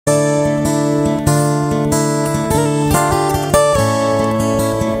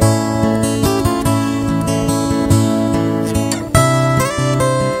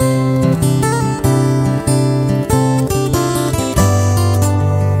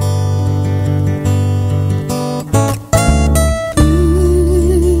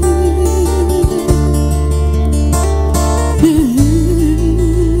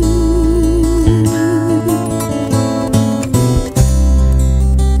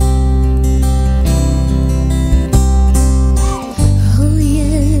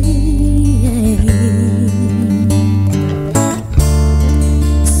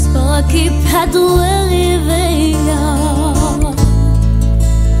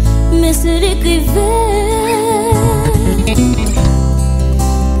se décrivait.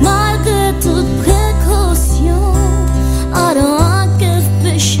 Malgré toute précaution, alors que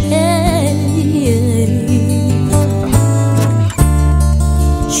péché.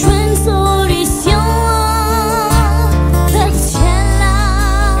 Je veux une solution, le ciel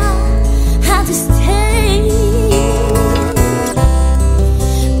a attesté.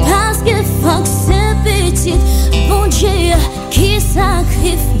 Parce que faut que c'est petit, bon Dieu qui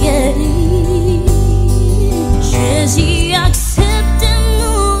sacrifiait. Jésus accepte de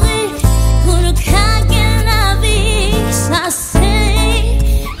mourir pour le cas de la vie. Ça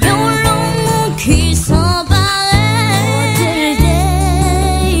c'est un long mot qui s'embarrait.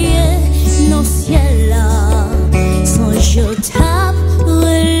 Nos ciels là sont jetables,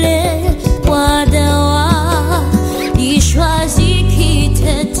 les rois de rois. Il choisit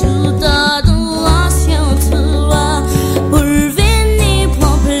quitter tout adoration, tout roi, pour venir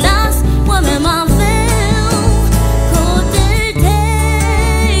prendre place. Moi-même avec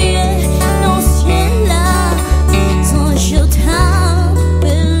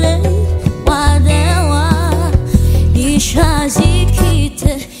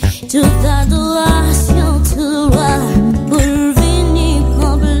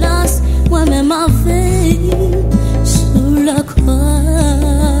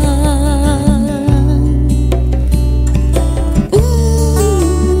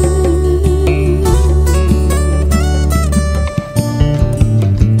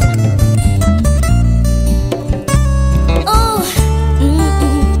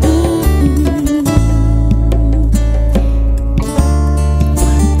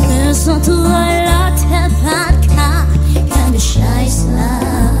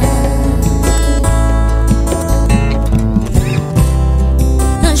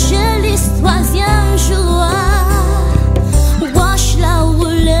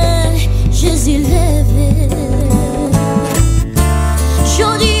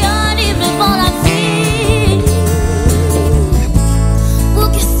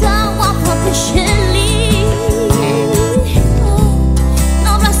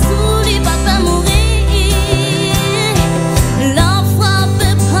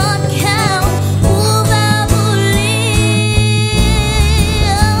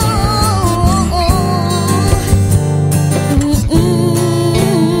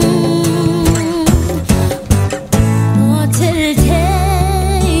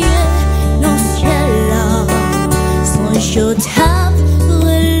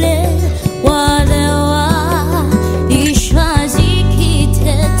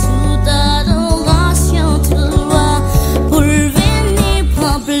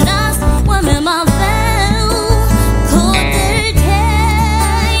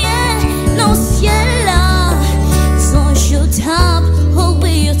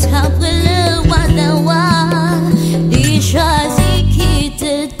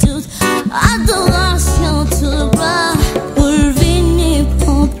toute adoration, tout roi, pour venir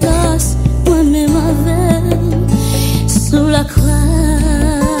prendre place. Moi-même avec sous la croix.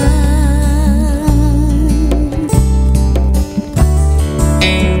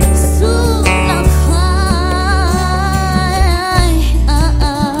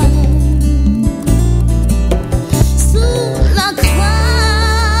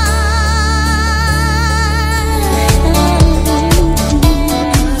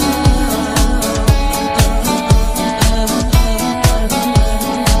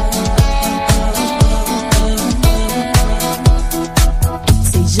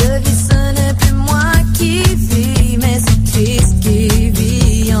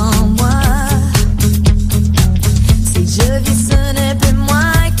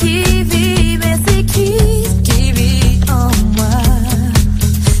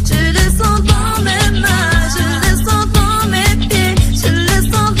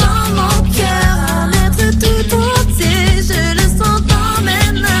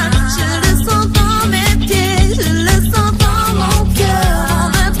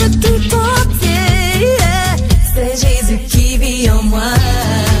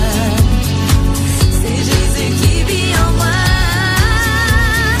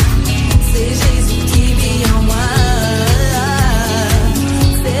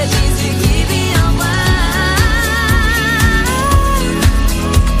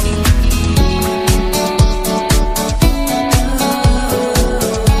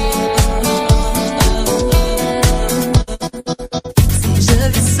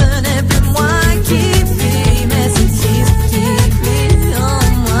 Ce n'est plus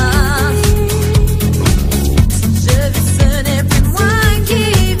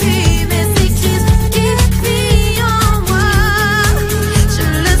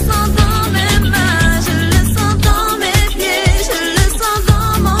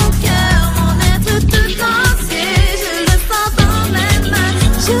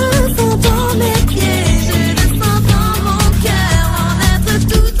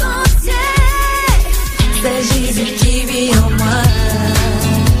vit en moi.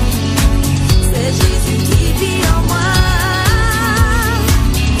 C'est Jésus qui vit en moi.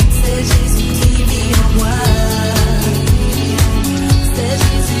 C'est Jésus qui vit en moi. C'est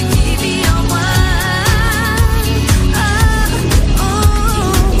Jésus qui vit en moi.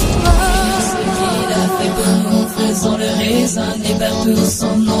 Il a fait pour nous, faisons-le résonner partout.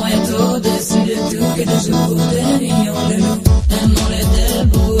 Son nom est au-dessus de tout, que de jour, de nuit, on le loue. Aimons-le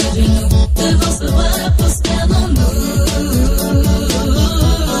debout à genoux, devant ce bras, prosternons-nous.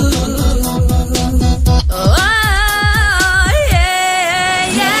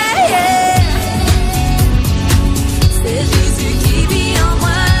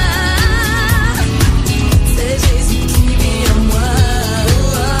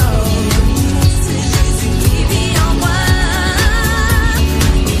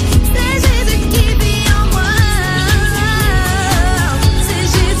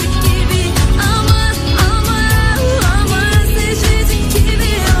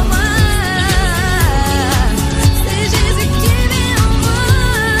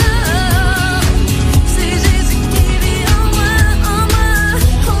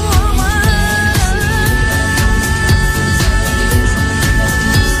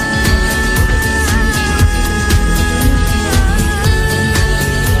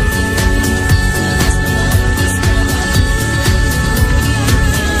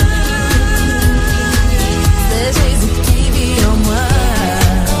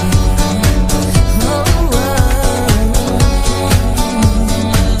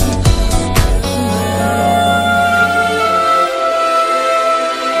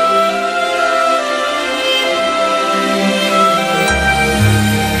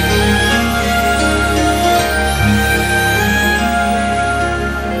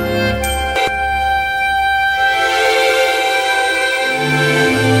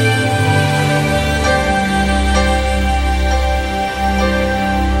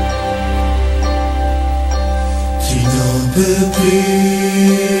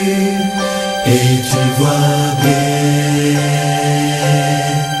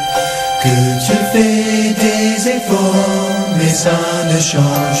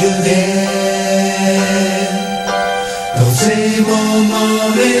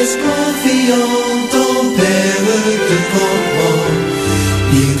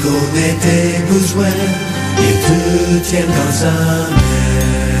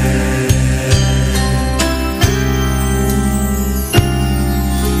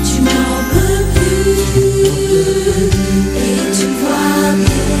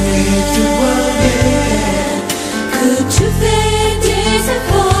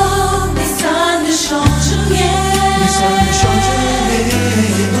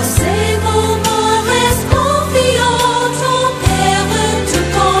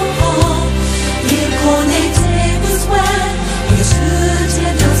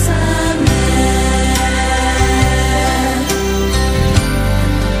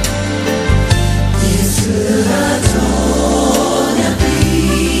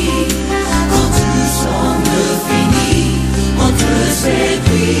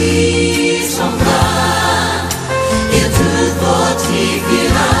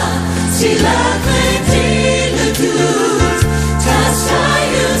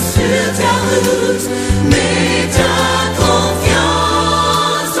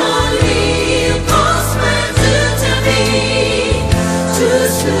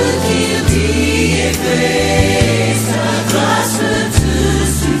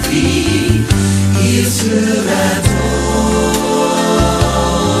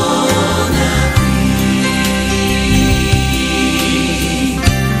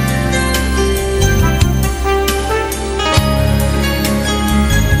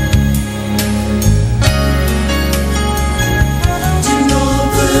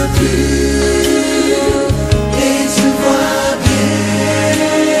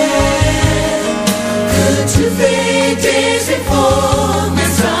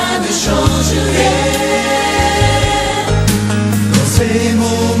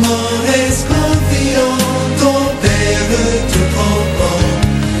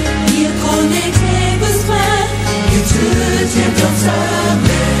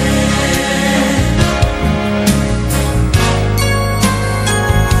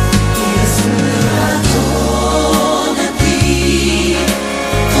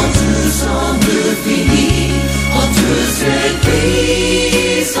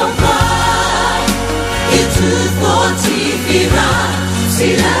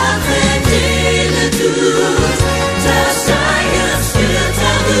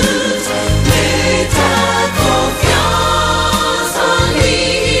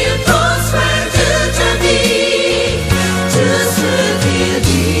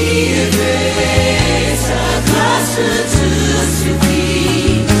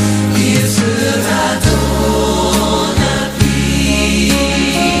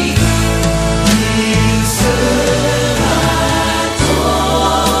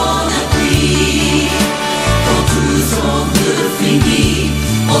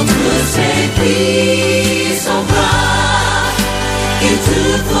 se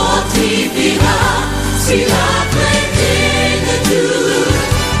fortifiera sur la traînée de tout.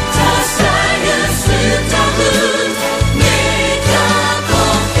 T'assaille sur ta route, mets ta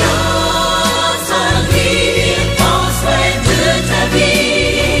confiance en lui, il prend soin de ta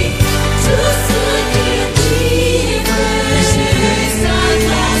vie. Tout ce qu'il dit, c'est sa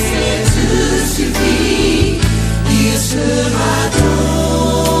grâce te suffit, il sera ton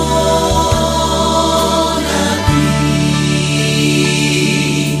appui.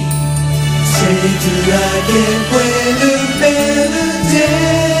 C'est Dieu à quel point le Père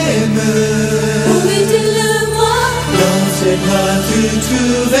t'aime. Oui, dis-le-moi. Dans ses bras tu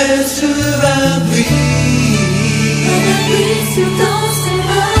trouves sur l'abri. Un abri sur dans ses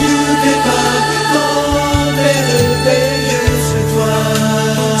bras. N'oublie pas ton Père veille sur toi.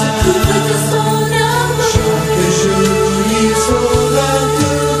 Couvre de son amour. Chaque jour il saura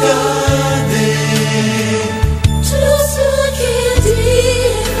te garder. Tout ce qu'il dit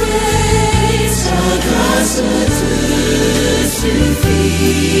est vrai. Sa grâce te suffit.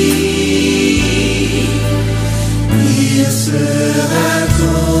 Il sera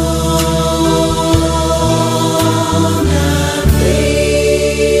ton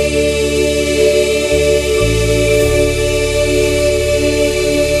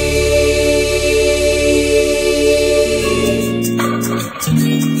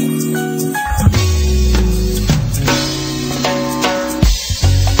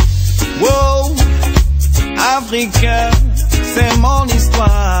Wow, Africain, c'est mon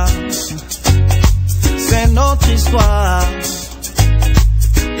histoire, c'est notre histoire.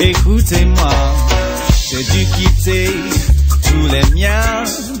 Écoutez-moi, j'ai dû quitter tous les miens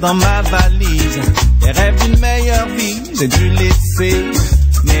dans ma valise. Les rêves d'une meilleure vie, j'ai dû laisser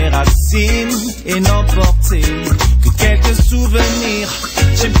mes racines et n'emporter que quelques souvenirs.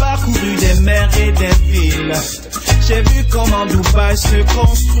 J'ai parcouru des mers et des villes. J'ai vu comment Dubaï se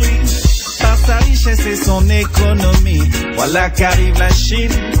construit par sa richesse et son économie. Voilà qu'arrive la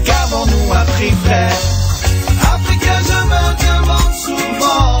Chine, qu'avons-nous appris, frère? Africain, je me demande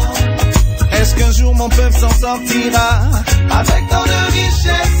souvent, est-ce qu'un jour mon peuple s'en sortira avec tant de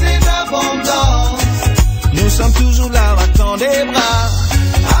richesse et d'abondance? Nous sommes toujours là, battant des bras.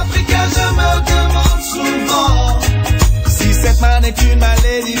 Africain, je me demande souvent si cette manne est une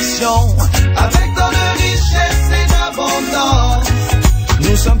malédiction avec tant de richesse et d'abondance.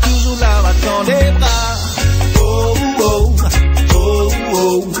 Nous sommes toujours là, battant des bras. Oh, oh, oh,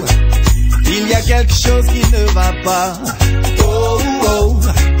 oh. Il y a quelque chose qui ne va pas. Oh, oh,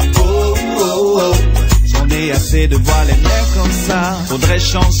 oh, oh, oh. J'en ai assez de voir les mecs comme ça. Faudrait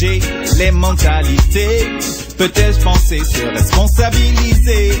changer les mentalités. Peut-être penser se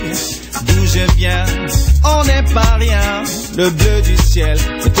responsabiliser. D'où je viens, on n'est pas rien. Le bleu du ciel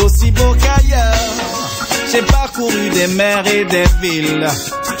est aussi beau qu'ailleurs. J'ai parcouru des mers et des villes.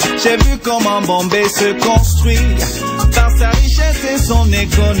 J'ai vu comment Bombay se construit par sa richesse et son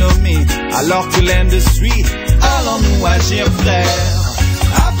économie. Alors que l'Inde suit, allons-nous agir, frère?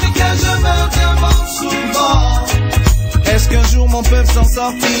 Africain, je me demande souvent, est-ce qu'un jour mon peuple s'en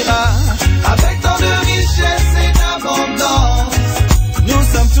sortira avec tant de richesse et d'abondance? Nous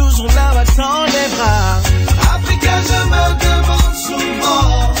sommes toujours là, battant les bras. Africain, je me demande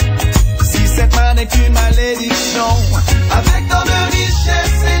souvent si cette manne est une malédiction avec tant de